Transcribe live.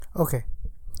Okay,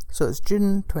 so it's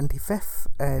June 25th,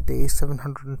 day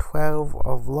 712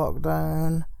 of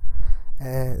lockdown.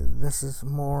 This is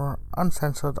more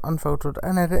uncensored, unfiltered,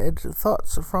 unedited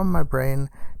thoughts from my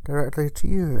brain directly to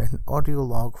you in audio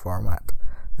log format.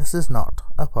 This is not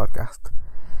a podcast.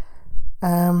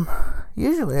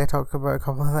 Usually I talk about a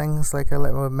couple of things, like I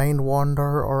let my mind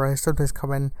wander, or I sometimes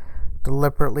come in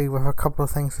deliberately with a couple of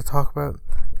things to talk about,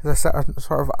 because I set a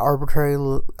sort of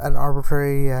arbitrary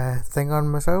thing on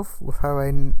myself with how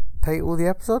I title the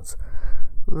episodes.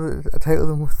 I title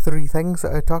them with 3 things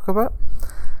that I talk about.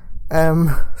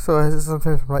 So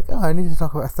sometimes I'm like, I need to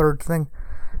talk about a third thing,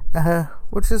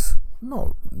 which is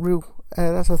not real.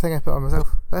 That's the thing I put on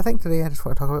myself. But I think today I just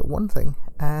want to talk about one thing.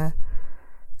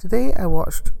 Today I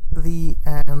watched the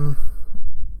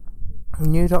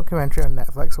new documentary on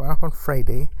Netflix. It went up on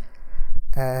Friday,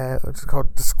 which is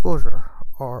called Disclosure,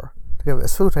 or to give it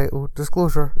its full title,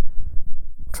 Disclosure: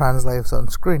 Trans Lives on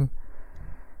Screen.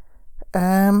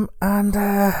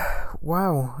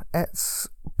 Wow, it's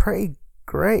pretty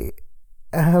great.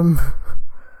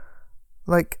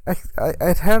 Like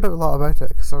I'd heard a lot about it,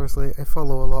 because obviously I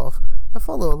follow a lot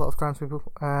of trans people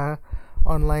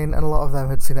online, and a lot of them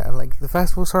had seen it in like the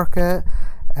festival circuit.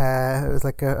 It was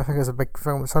like I think it was a big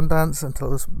film at Sundance until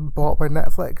it was bought by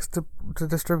Netflix to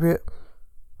distribute,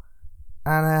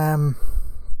 and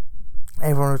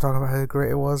everyone was talking about how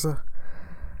great it was,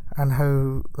 and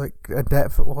how like in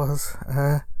depth it was,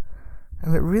 and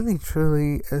it really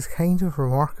truly is kind of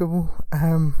remarkable.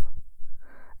 I'll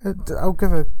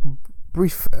give a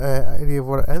brief idea of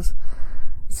what it is.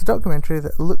 It's a documentary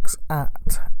that looks at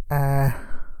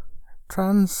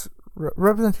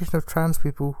representation of trans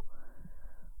people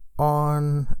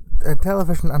on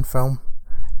television and film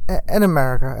in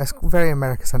America. It's very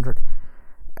America-centric,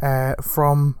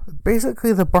 from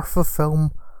basically the birth of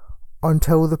film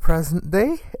until the present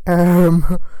day,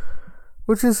 that's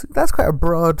quite a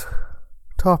broad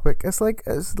topic. It's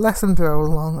less than 2 hours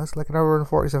long. It's like an hour and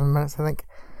 47 minutes, I think.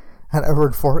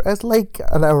 It's like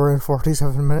an hour and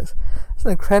 47 minutes. It's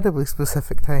an incredibly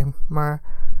specific time,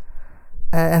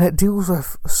 and it deals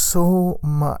with so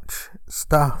much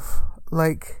stuff.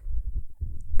 Like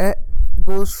it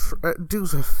deals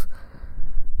with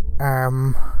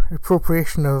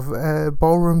appropriation of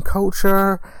ballroom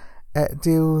culture. It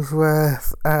deals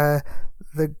with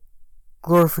the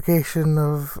glorification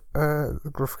of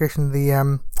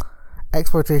the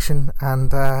exploitation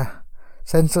and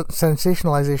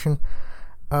sensationalization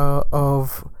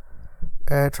of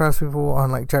trans people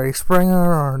on like Jerry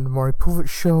Springer or on the Maury Povich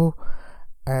show.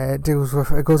 It goes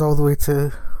all the way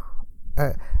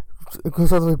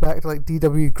back to like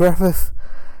D.W. Griffith,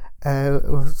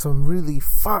 with some really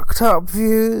fucked up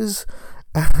views,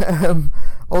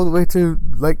 all the way to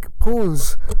like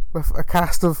Pose with a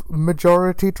cast of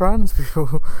majority trans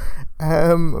people,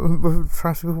 with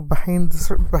trans people behind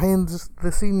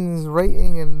the scenes,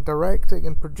 writing and directing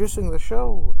and producing the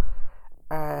show.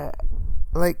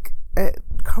 Like it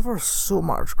covers so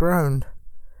much ground.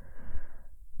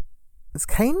 It's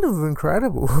kind of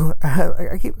incredible.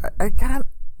 I can't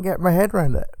get my head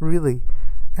around it, really.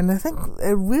 And I think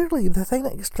weirdly the thing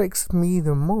that strikes me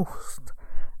the most,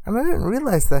 and I didn't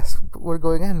realise this when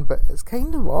going in, but it's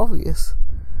kind of obvious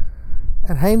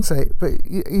in hindsight, but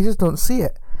you just don't see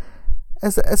it.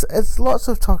 It's lots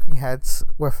of talking heads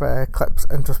with clips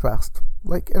interspersed,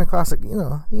 like in a classic.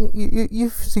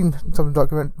 You've seen some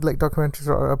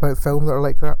documentaries about film that are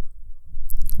like that.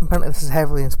 Apparently, this is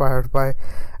heavily inspired by a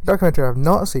documentary I've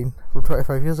not seen from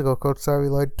 25 years ago called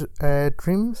Celluloid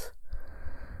Dreams,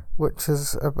 which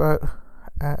is about.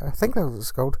 I think that's what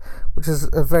it's called, which is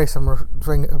a very similar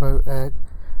thing about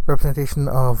representation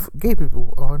of gay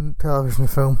people on television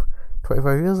and film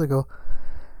 25 years ago,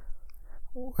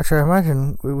 which I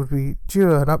imagine would be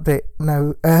due an update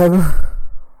now.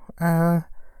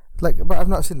 But I've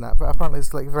not seen that. But apparently,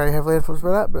 it's like very heavily influenced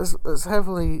by that. But it's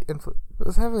heavily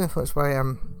influenced by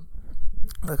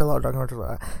like a lot of documentaries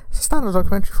like that. It's a standard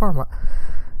documentary format.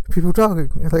 People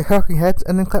talking, like talking heads,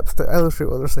 and then clips to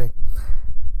illustrate what they're saying.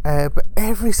 But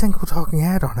every single talking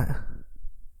head on it,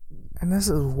 and this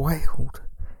is wild,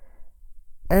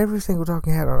 every single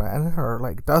talking head on it, and there are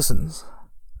like dozens.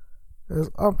 There's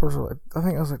upwards of, I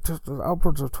think it was like just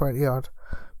upwards of 20 odd,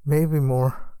 maybe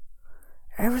more.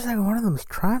 Every single one of them is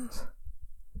trans.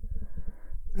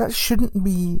 That shouldn't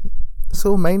be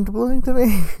so mind-blowing to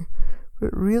me, but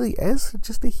it really is,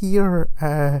 just to hear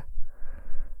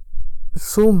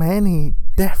so many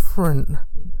different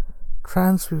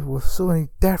trans people with so many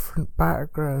different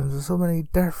backgrounds and so many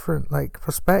different like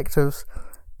perspectives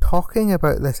talking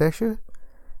about this issue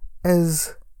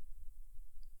is,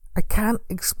 I can't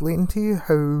explain to you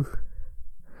how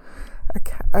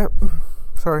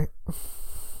sorry.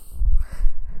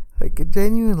 Like, it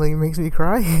genuinely makes me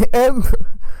cry.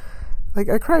 Like,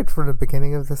 I cried from the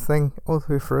beginning of this thing all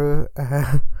the way through.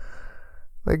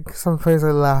 Like, sometimes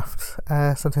I laughed.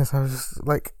 Sometimes I was just,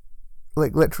 like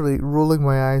literally rolling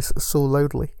my eyes so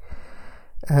loudly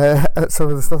at some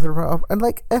of the stuff that brought up. And,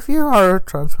 like, if you are a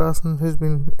trans person who's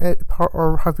been part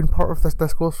or have been part of this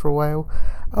discourse for a while,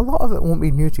 a lot of it won't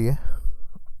be new to you.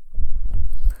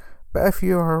 But if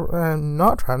you are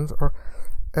not trans or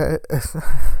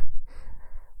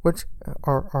which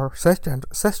or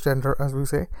cisgender, as we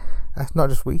say, not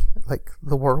just we, like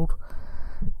the world,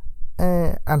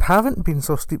 and haven't been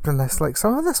so steeped in this, like,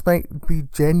 some of this might be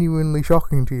genuinely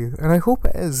shocking to you, and I hope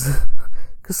it is,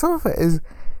 because some of it is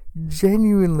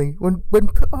genuinely, when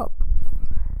put up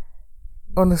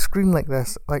on a screen like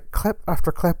this, like clip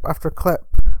after clip after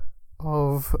clip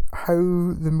of how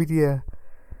the media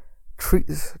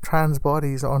treats trans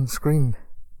bodies on screen.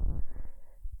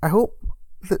 I hope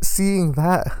that seeing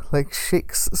that, like,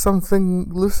 shakes something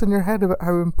loose in your head about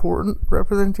how important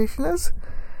representation is,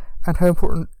 and how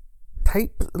important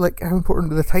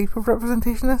the type of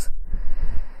representation is.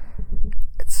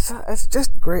 It's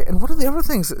just great. And one of the other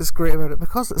things that is great about it,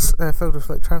 because it's filled with,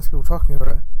 like, trans people talking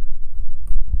about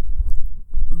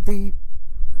it,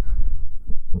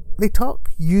 they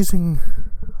talk using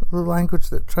the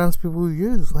language that trans people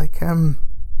use. Like,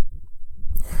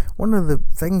 one of the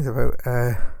things about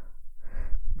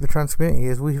the trans community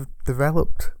is we've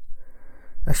developed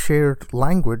a shared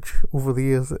language over the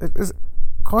years. It is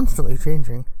constantly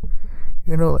changing.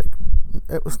 You know, like,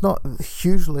 it was not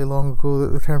hugely long ago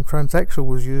that the term transsexual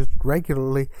was used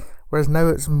regularly, whereas now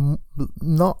it's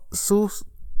not so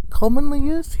commonly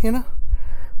used, you know?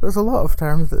 There's a lot of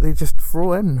terms that they just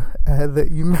throw in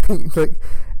that you might, like,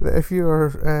 that if you are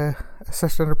a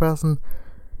cisgender person,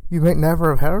 you might never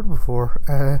have heard before.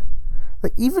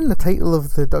 Like, even the title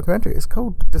of the documentary is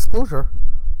called Disclosure.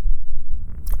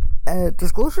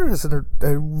 Disclosure is a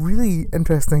really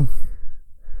interesting,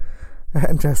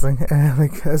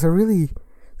 like, it's a really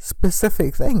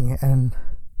specific thing in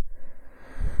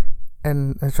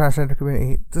the transgender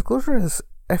community. Disclosure is,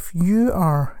 if you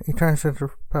are a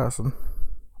transgender person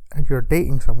and you're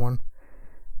dating someone,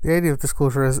 the idea of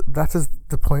disclosure is that is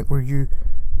the point where you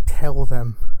tell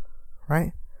them,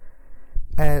 right?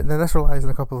 Now this relies on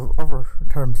a couple of other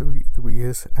terms that we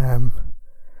use. There's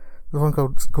one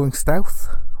called going stealth,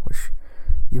 which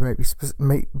you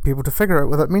might be able to figure out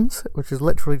what that means, which is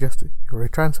literally just you're a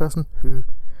trans person who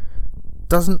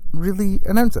doesn't really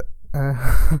announce it.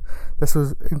 This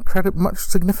was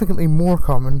significantly more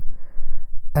common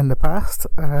in the past,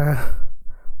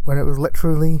 when it was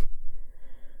literally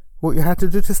what you had to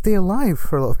do to stay alive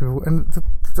for a lot of people. And the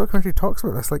documentary talks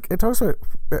about this. Like, it talks about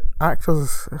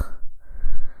actors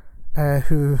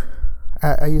who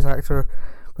I use actor,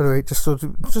 by the way, just so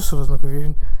there's no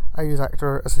confusion, I use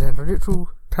actor as a gender neutral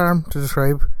term to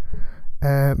describe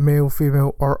male,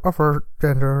 female, or other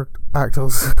gendered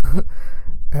actors,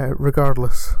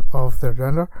 regardless of their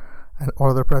gender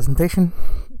or their presentation.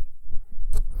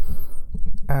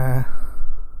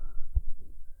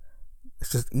 It's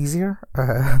just easier.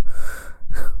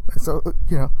 So,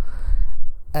 you know,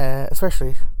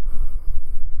 especially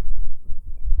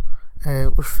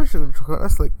when we talk about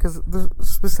this, like, because there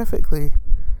specifically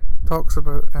talks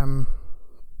about and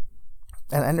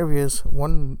interviews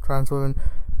one trans woman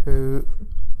who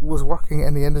was working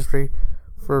in the industry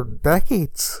for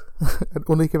decades and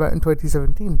only came out in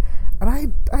 2017,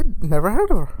 and I'd never heard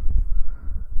of her.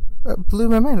 It blew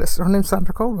my mind. Her name's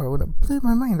Sandra Caldwell, and it blew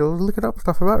my mind. I was looking up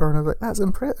stuff about her, and I was like, that's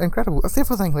incredible. That's the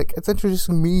other thing, like, it's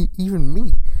introducing me,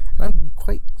 and I'm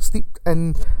quite steeped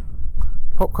in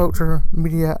pop culture,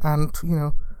 media, and, you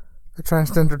know, the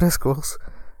transgender discourse.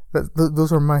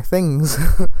 Those are my things.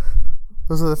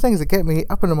 Those are the things that get me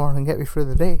up in the morning, get me through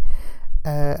the day,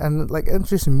 and, like,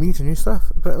 introducing me to new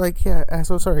stuff. But, like, yeah,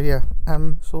 so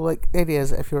like, the idea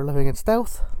is, if you're living in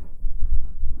stealth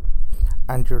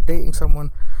and you're dating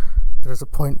someone, there's a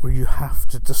point where you have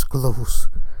to disclose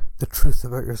the truth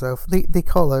about yourself. They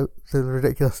call out the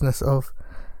ridiculousness of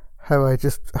how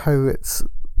it's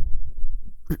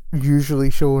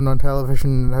usually shown on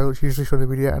television, and how it's usually shown in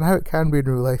the media, and how it can be in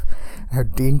real life, and how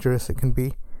dangerous it can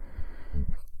be,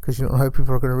 because you don't know how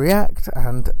people are going to react.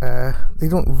 And they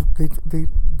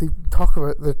talk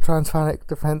about the transphobic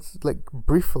defense, like,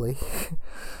 briefly,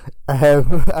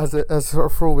 as a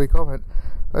sort of throwaway comment.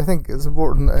 But I think it's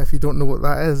important that if you don't know what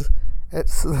that is,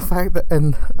 it's the fact that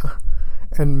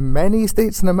in many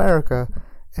states in America,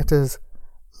 it is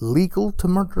legal to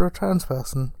murder a trans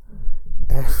person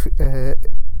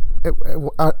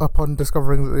upon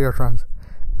discovering that they are trans.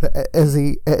 that it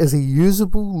is a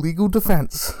usable legal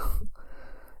defence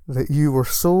that you were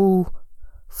so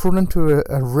thrown into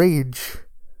a rage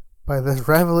by this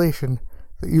revelation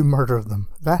that you murdered them.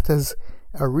 That is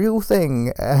a real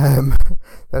thing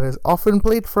that is often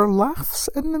played for laughs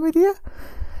in the media.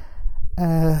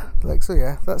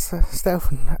 That's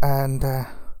stealth and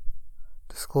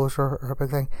disclosure are a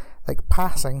big thing. Like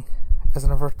passing is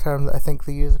another term that I think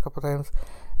they use a couple of times,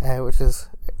 which is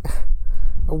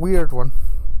a weird one.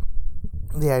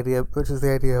 The idea of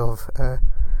a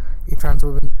trans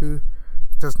woman who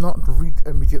does not read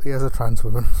immediately as a trans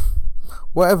woman.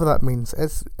 Whatever that means,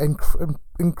 it's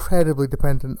incredibly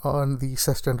dependent on the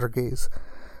cisgender gaze.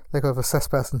 Like of a cis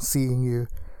person seeing you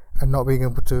and not being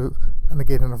able to, and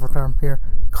again another term here,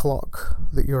 clock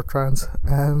that you're trans.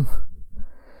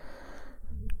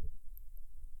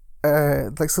 So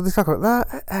they talk about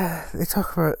that. They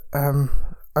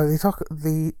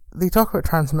talk about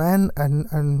trans men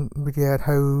and media and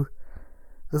how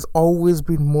there's always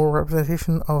been more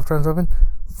representation of trans women,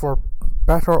 for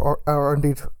better or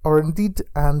indeed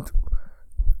and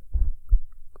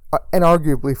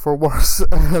inarguably for worse.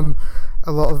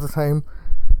 A lot of the time,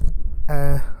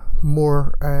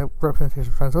 more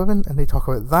representation of trans women, and they talk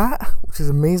about that, which is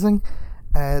amazing.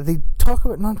 They talk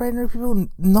about non-binary people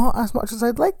not as much as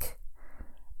I'd like.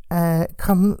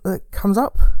 Comes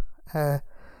up. They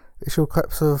show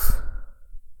clips of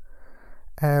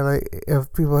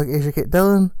people like Asia Kate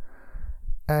Dillon,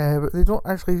 but they don't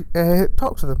actually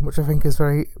talk to them, which I think is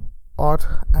very odd.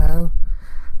 I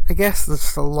guess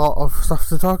there's a lot of stuff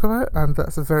to talk about, and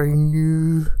that's a very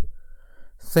new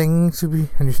thing to be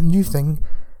a new thing.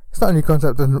 It's not a new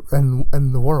concept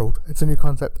in the world. It's a new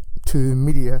concept to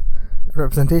media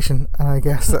representation, and I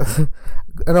guess that's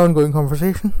an ongoing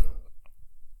conversation.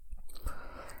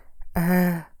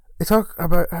 They talk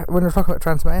about, when they're talking about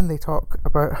trans men, they talk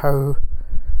about how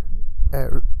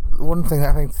one thing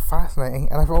that I think is fascinating,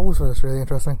 and I've always found this really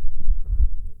interesting,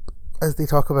 is they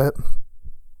talk about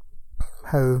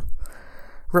how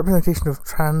representation of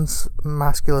trans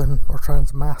masculine or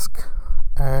trans masc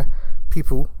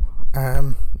people,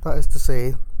 that is to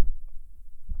say,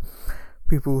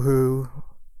 people who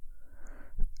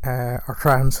are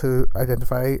trans who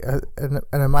identify in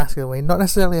a masculine way, not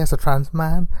necessarily as a trans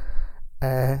man.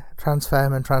 Trans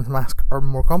femme and trans masc are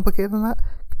more complicated than that.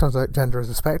 It turns out gender is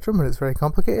a spectrum and it's very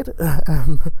complicated.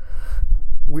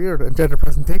 Weird, and gender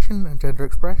presentation and gender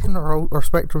expression are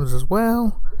spectrums as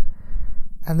well.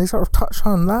 And they sort of touch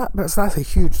on that, but that's a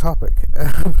huge topic.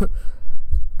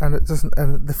 And it doesn't.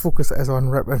 And the focus is on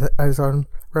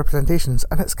representations,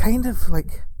 and it's kind of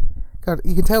like, God,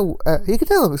 you can tell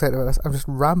I'm excited about this. I'm just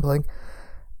rambling.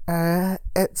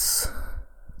 It's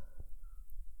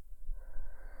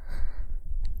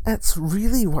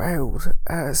really wild.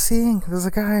 Seeing there's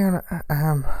a guy on it.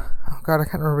 Oh God, I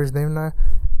can't remember his name now.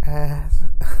 A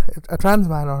trans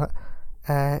man on it.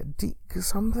 Deke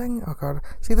something. Oh God.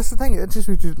 See, that's the thing. It just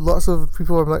lots of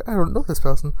people. I'm like, I don't know this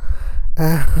person.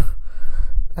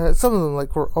 Some of them,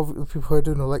 like, were obviously people who I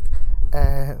do know, like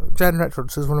Jen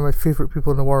Richards is one of my favourite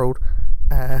people in the world.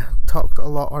 Talked a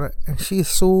lot on it, and she is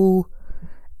so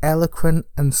eloquent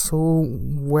and so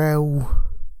well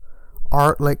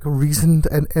reasoned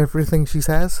in everything she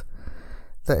says,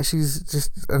 that she's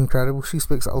just incredible. She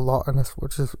speaks a lot in this,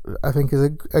 which is, I think, is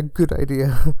a good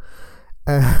idea.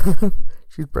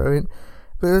 She's brilliant.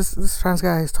 But this trans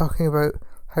guy is talking about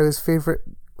how his favourite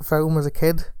film as a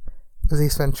kid was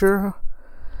Ace Ventura,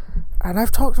 and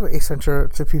I've talked about Ace Ventura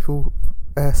to people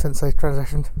since I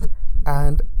transitioned,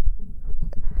 and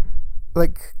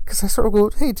like, because I sort of go,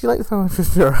 hey, do you like the film Ace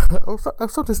Ventura? I'll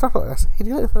sometimes start like this. Hey, do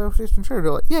you like the film Ace Ventura?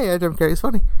 They're like, yeah, Jim Carrey's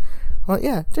funny. I'm like,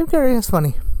 yeah, Jim Carrey is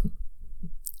funny.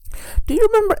 Do you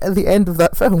remember at the end of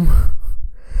that film?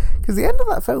 Because the end of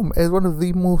that film is one of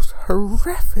the most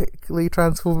horrifically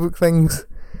transphobic things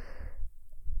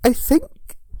I think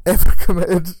ever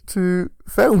committed to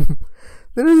film.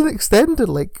 There is an extended,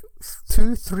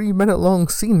 2-3 minute long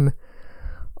scene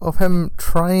of him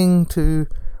trying to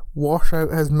wash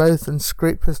out his mouth and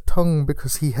scrape his tongue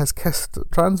because he has kissed a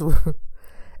trans woman.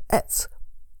 It's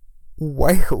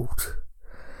wild.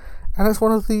 And it's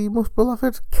one of the most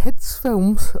beloved kids'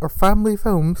 films, or family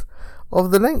films,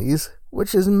 of the 90s,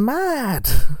 which is mad.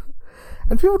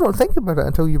 And people don't think about it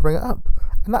until you bring it up.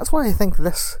 And that's why I think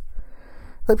this...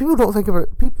 people don't think about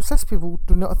it. Cis people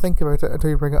do not think about it until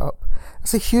you bring it up.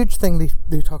 It's a huge thing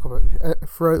they talk about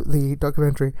throughout the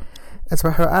documentary. It's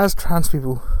about how, as trans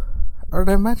people, or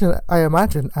I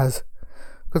imagine as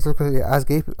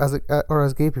gay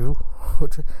people,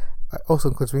 which also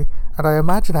includes me, and I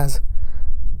imagine as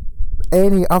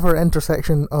any other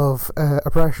intersection of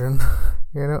oppression,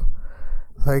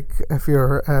 Like, if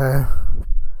you're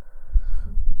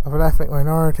of an ethnic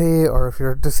minority, or if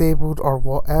you're disabled, or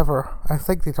whatever. I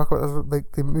think they talk about this,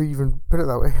 like, they even put it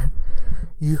that way.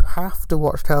 You have to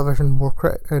watch television more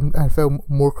and film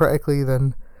more critically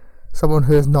than someone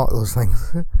who is not those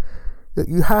things.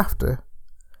 You have to.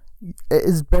 It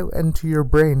is built into your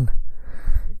brain.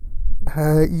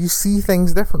 You see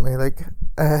things differently. Like,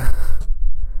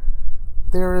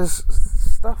 there is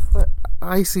stuff that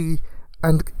I see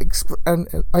and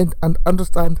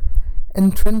understand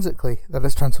intrinsically that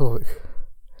is transphobic,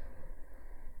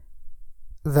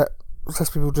 that cis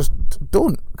people just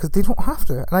don't, because they don't have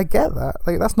to. And I get that.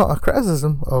 Like, that's not a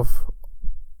criticism of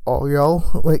all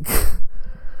y'all. Like,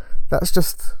 that's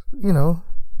just, you know,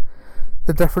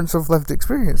 the difference of lived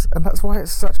experience. And that's why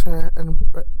it's that's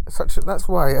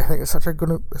why I think it's such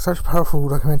a powerful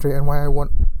documentary, and why I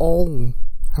want all, and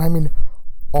I mean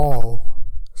all,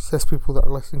 cis people that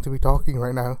are listening to me talking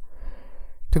right now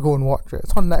to go and watch it.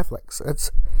 It's on Netflix. It's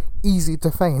easy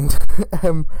to find.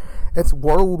 It's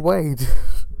worldwide.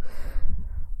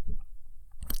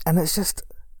 And it's just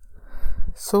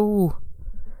so,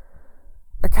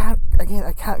 I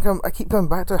keep coming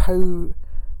back to how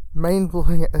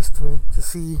mind-blowing it is to me to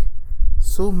see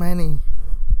so many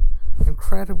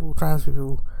incredible trans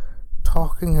people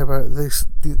talking about this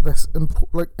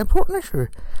important issue,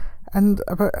 and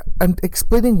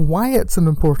explaining why it's an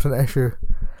important issue,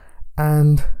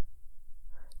 and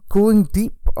going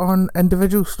deep on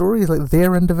individual stories, like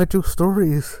their individual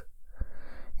stories,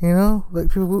 you know,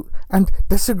 like people, and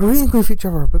disagreeing with each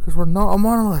other, because we're not a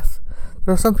monolith.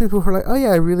 There are some people who are like, oh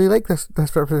yeah, I really like this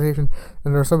representation,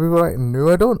 and there are some people who are like, no,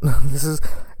 I don't.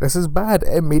 This is bad.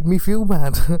 It made me feel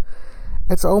bad.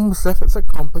 It's almost as if it's a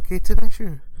complicated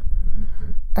issue,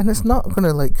 and it's not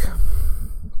gonna, like,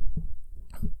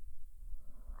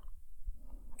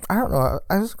 I don't know.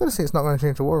 I was gonna say it's not gonna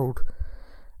change the world,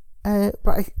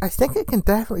 but I think it can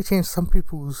definitely change some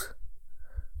people's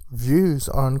views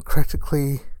on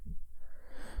critically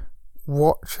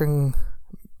watching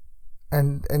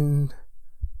and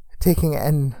taking it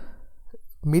in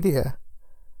media,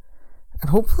 and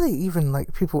hopefully even,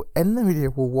 like, people in the media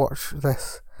will watch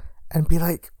this and be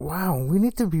like, wow, we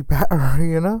need to be better,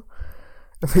 you know,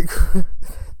 like,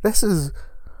 this is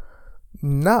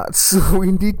nuts.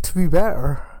 We need to be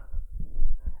better,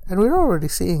 and we're already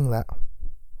seeing that,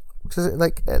 which is,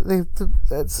 like,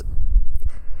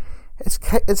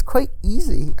 it's quite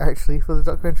easy, actually, for the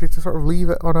documentary to sort of leave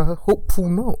it on a hopeful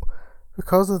note,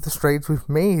 because of the strides we've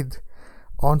made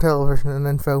on television and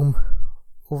in film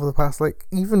over the past, like,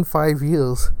 even 5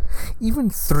 years, even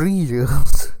 3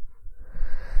 years.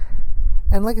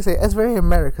 And like I say, it's very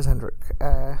America-centric.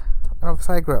 And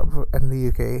obviously I grew up in the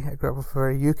UK. I grew up with a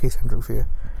very UK-centric view.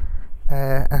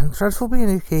 And transphobia in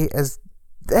the UK is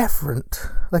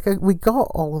different. Like, we got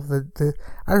all of the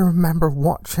I remember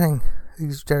watching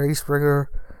these Jerry Springer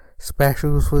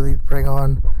specials where they'd bring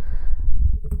on,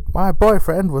 my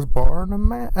boyfriend was born a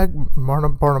man.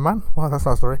 Well, that's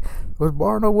not a story. Was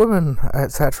born a woman,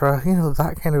 etc. You know,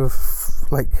 that kind of,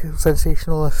 like,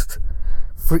 sensationalist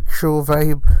freak show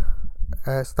vibe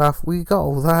stuff. We got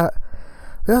all that.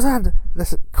 We also had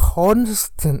this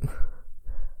constant thing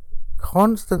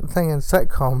in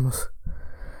sitcoms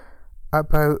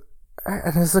about,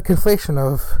 and it's a conflation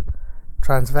of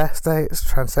transvestites,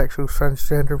 transsexuals,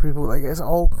 transgender people. Like, it's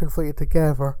all conflated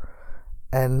together.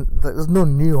 And there's no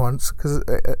nuance, because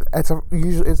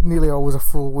it's nearly always a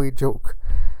throwaway joke.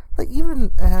 Like,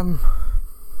 even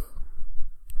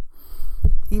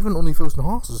Only Fools and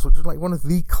Horses, which is, like, one of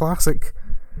the classic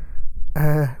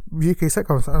UK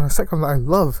sitcoms, and a sitcom that I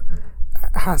love,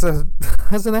 has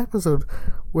an episode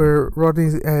where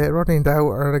Rodney and Dow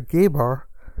are at a gay bar,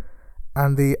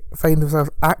 and they find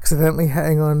themselves accidentally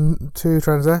hitting on two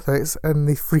transvestites, and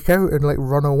they freak out and, like,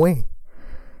 run away.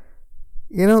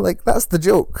 You know, like, that's the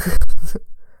joke.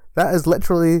 That's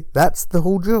the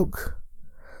whole joke.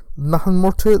 Nothing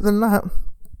more to it than that.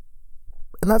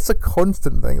 And that's a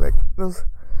constant thing. Like,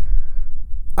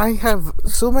 I have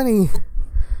so many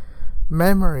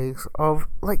memories of,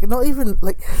 like, not even,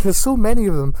 like, there's so many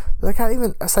of them that I can't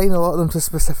even assign a lot of them to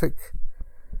specific,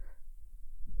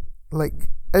 like,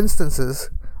 instances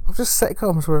of just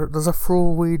sitcoms where there's a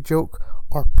throwaway joke,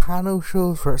 or panel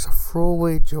shows where it's a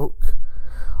throwaway joke,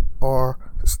 or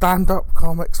stand-up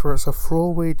comics where it's a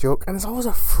throwaway joke, and it's always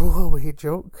a throwaway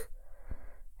joke,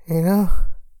 you know.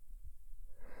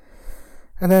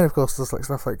 And then, of course, there's, like,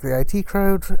 stuff like The IT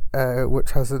Crowd,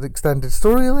 which has an extended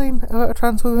storyline about a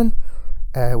trans woman,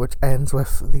 which ends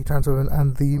with the trans woman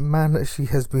and the man that she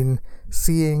has been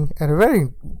seeing in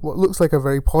what looks like a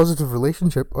very positive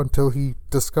relationship until he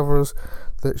discovers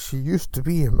that she used to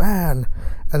be a man,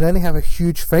 and then they have a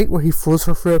huge fight where he throws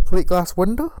her through a plate glass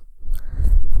window.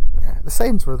 Yeah, the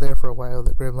signs were there for a while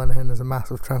that Graham Linehan is a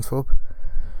massive transphobe.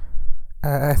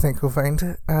 I think we'll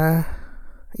find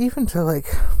even to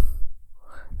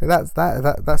that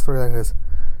storyline is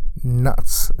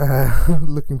nuts.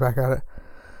 Looking back at it,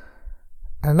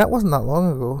 and that wasn't that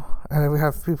long ago. And we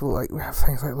have things like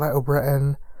Little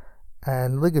Britain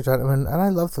and League of Gentlemen, and I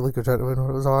loved the League of Gentlemen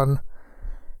when it was on,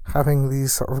 having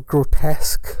these sort of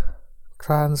grotesque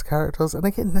trans characters. And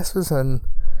again, this is in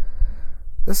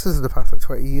the past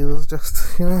 20 years.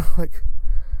 Just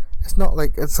it's not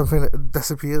like it's something that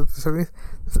disappeared. There's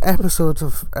episodes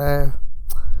of God,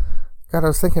 I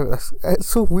was thinking about this. It's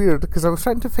so weird because I was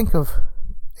trying to think of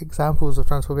examples of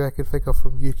transphobia I could think of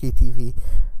from UK TV.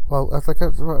 Well, that's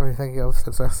what I'm thinking of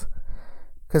since this,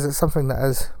 because it's something that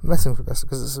is missing from this,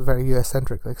 because it's very US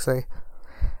centric, say.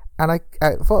 And I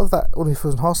thought of that Only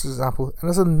Fools and Horses example, and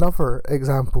there's another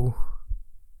example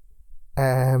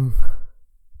that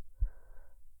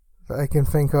I can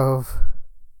think of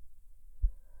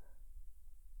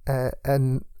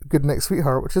in Good Night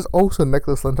Sweetheart, which is also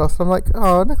Nicholas Lyndhurst. I'm like,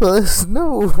 oh, Nicholas,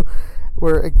 no!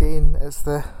 Where again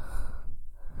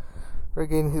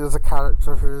he's a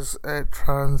character who's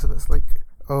trans, and it's like,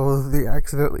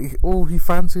 he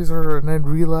fancies her and then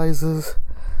realises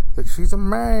that she's a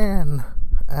man.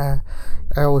 I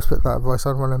always put that voice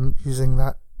on when I'm using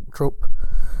that trope.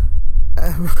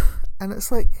 And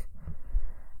it's like,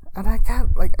 and I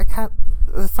can't,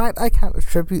 the fact I can't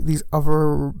attribute these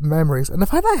other memories, and the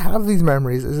fact I have these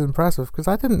memories is impressive, because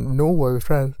I didn't know I was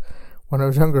trans when I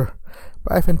was younger,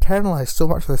 but I've internalised so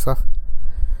much of this stuff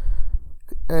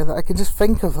that I can just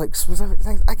think of specific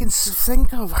things. I can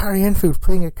think of Harry Enfield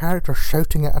playing a character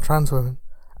shouting at a trans woman.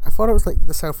 I thought it was like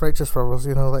the Self-Righteous Brothers,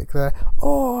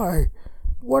 oi,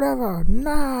 whatever,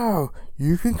 now,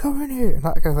 you can come in here, and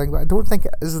that kind of thing, but I don't think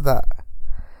it is that.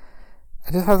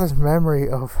 I just have this memory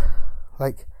of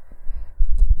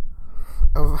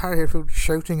Harry Enfield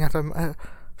shouting at I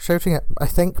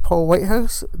think Paul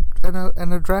Whitehouse in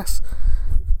a dress,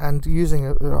 and using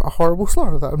a horrible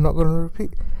slur that I'm not going to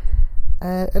repeat.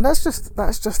 And that's just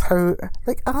how,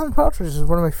 Alan Partridge is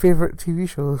one of my favourite TV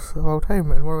shows of all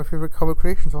time, and one of my favourite comic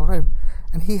creations of all time,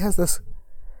 and he has this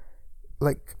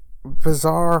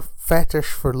bizarre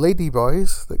fetish for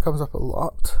ladyboys that comes up a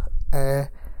lot, and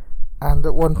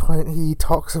at one point he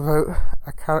talks about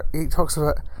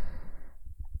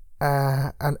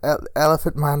an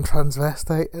elephant man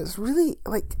transvestite. It's really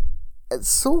it's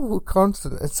so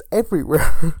constant, it's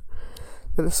everywhere.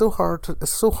 That it's so hard to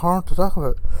talk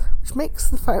about, which makes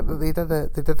the fact that they did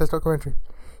this documentary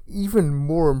even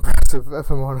more impressive, if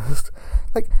I'm honest.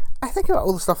 I think about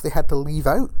all the stuff they had to leave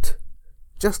out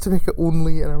just to make it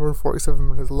only an hour and 47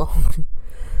 minutes long.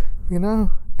 In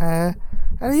the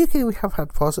UK we have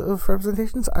had positive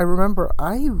representations. I remember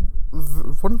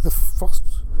one of the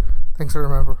first things I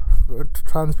remember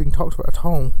trans being talked about at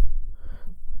home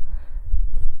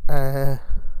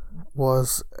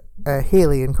was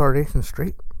Hayley in Coronation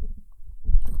Street,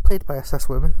 played by a cis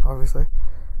woman, obviously,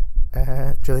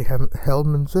 Julie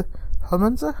Hellmanzer, I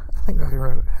think that's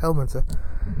right, Hellmanzer.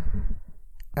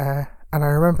 And I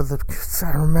remember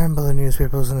the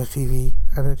newspapers and the TV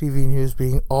news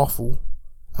being awful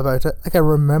about it. I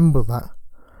remember that,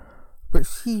 but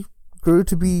she grew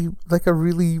to be a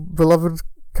really beloved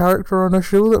character on a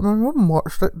show that my mum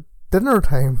watched at dinner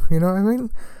time. You know what I mean?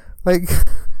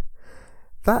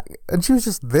 That, and she was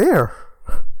just there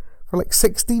for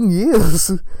 16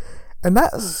 years, and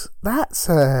that's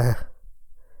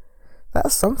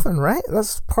something, right?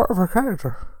 That's part of her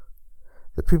character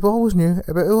that people always knew,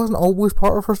 but it wasn't always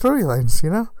part of her storylines,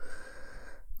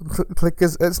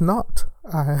 it's not.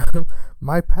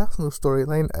 My personal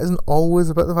storyline isn't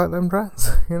always about the fact that I'm trans,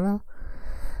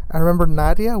 I remember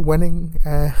Nadia winning,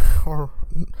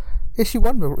 she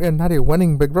won, Nadia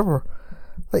winning Big Brother.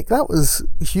 That was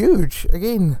huge.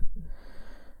 Again,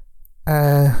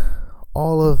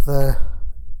 all of I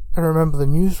remember the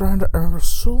news around it. I remember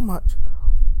so much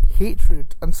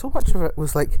hatred, and so much of it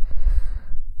was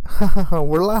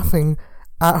we're laughing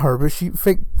at her, but she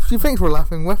thinks we're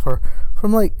laughing with her,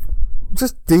 from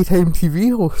just daytime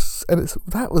TV hosts, and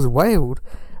that was wild.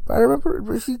 But I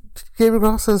remember she came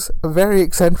across as a very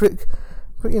eccentric,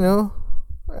 but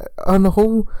on the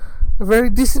whole, a very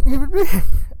decent human being.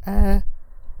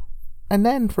 And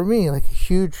then for me, a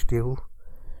huge deal,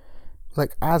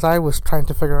 as I was trying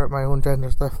to figure out my own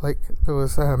gender stuff, there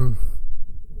was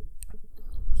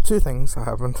two things that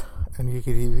happened in UK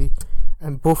TV.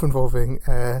 and both involving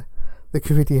the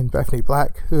comedian Bethany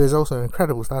Black, who is also an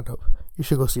incredible stand-up. You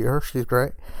should go see her, she's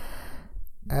great.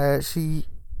 She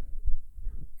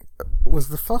was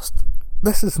the first.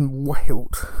 This is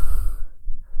wild.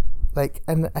 Like,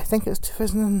 and I think it's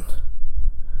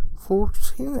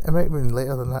 2014. It might have been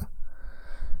later than that.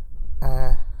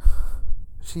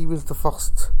 She was the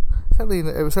first.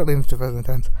 It was certainly in the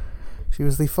 2010s. She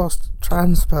was the first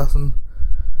trans person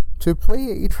to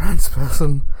play a trans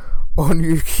person on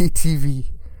UK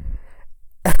TV.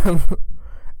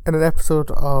 In an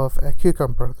episode of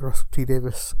Cucumber, the Russell T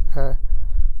Davies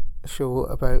show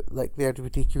about like the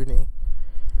LGBT community,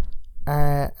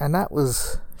 and that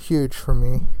was huge for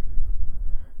me.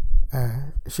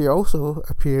 She also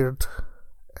appeared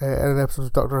in an episode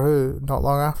of Doctor Who not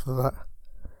long after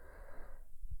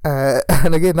that,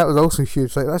 and again that was also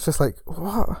huge. Like, that's just like,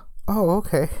 what? Oh,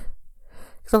 okay.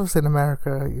 Because obviously in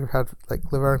America you had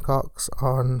like Laverne Cox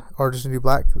on Orange Is the New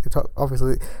Black.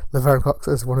 Obviously Laverne Cox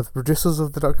is one of the producers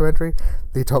of the documentary.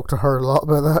 They talked to her a lot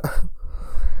about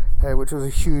that, which was a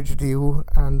huge deal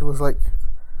and was like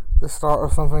the start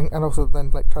of something. And also then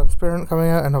like Transparent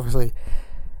coming out, and obviously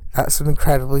that's an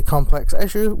incredibly complex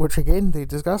issue, which again they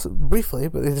discuss it briefly,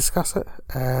 but they discuss it,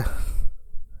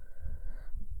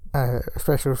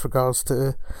 especially with regards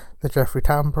to the Jeffrey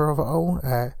Tambor of it all.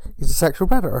 He's a sexual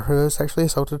predator who has sexually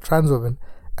assaulted trans women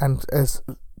and is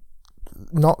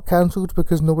not cancelled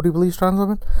because nobody believes trans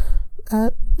women.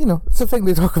 It's a thing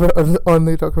they talk about on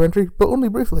the documentary, but only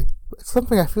briefly. It's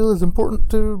something I feel is important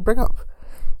to bring up.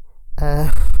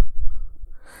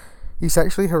 He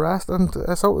sexually harassed and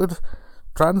assaulted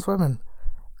trans women.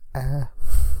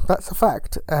 That's a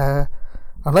fact.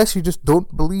 Unless you just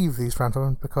don't believe these trans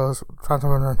women, because trans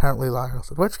women are inherently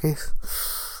liars. In which case,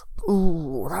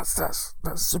 ooh, that's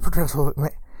super transphobic,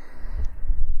 mate.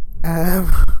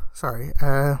 Sorry,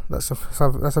 that's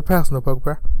a personal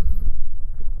bugbear.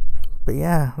 But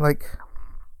yeah, like,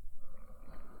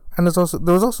 and there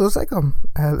was also a sitcom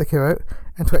that came out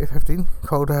in 2015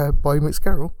 called Boy Meets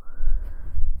Girl,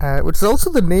 which is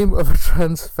also the name of a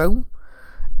trans film.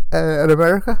 In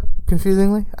America,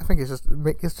 confusingly, I think it's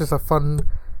just a fun,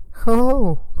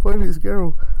 boy meets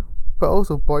girl, but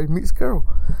also boy meets girl,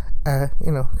 kind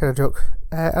of joke.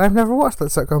 And I've never watched that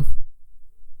sitcom,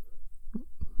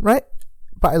 right?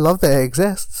 But I love that it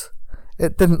exists.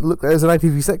 It didn't look like it was an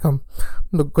ITV sitcom.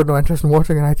 I've got no interest in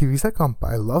watching an ITV sitcom, but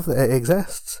I love that it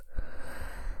exists.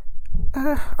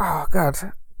 Oh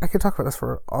god, I could talk about this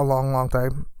for a long, long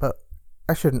time, but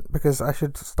I shouldn't, because I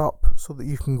should stop so that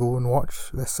you can go and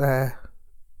watch this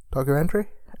documentary.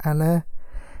 And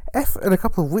if in a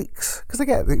couple of weeks, because I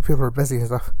get that people are busy and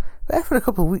stuff, but if in a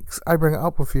couple of weeks I bring it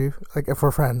up with you, like if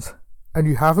we're friends, and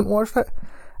you haven't watched it,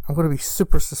 I'm going to be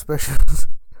super suspicious.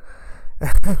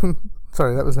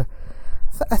 Sorry, that was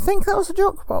I think that was a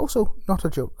joke, but also not a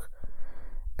joke.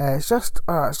 It's just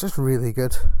really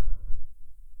good.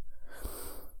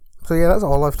 So yeah, that's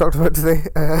all I've talked about today.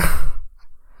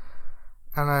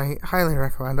 And I highly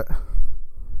recommend it.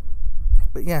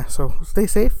 But yeah, so stay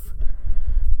safe,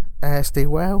 stay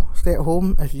well, stay at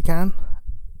home if you can,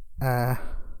 and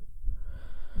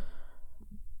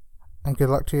good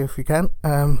luck to you if you can't.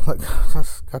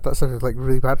 That sounded like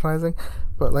really patronising,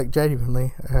 but like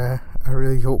genuinely, I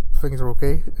really hope things are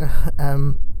okay.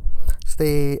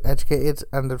 Stay educated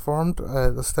and informed.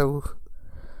 There's still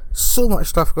so much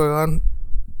stuff going on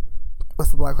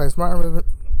with the Black Lives Matter movement.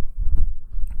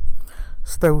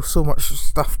 Still so much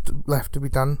stuff left to be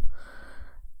done.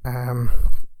 But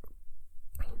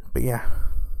yeah.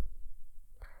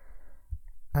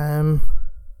 And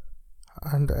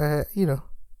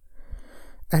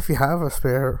if you have a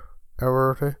spare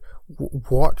hour to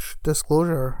watch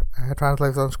Disclosure, Trans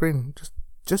Lives on Screen,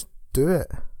 just do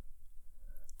it.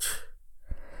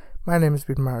 My name has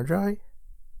been Mara Joy.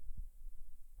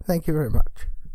 Thank you very much.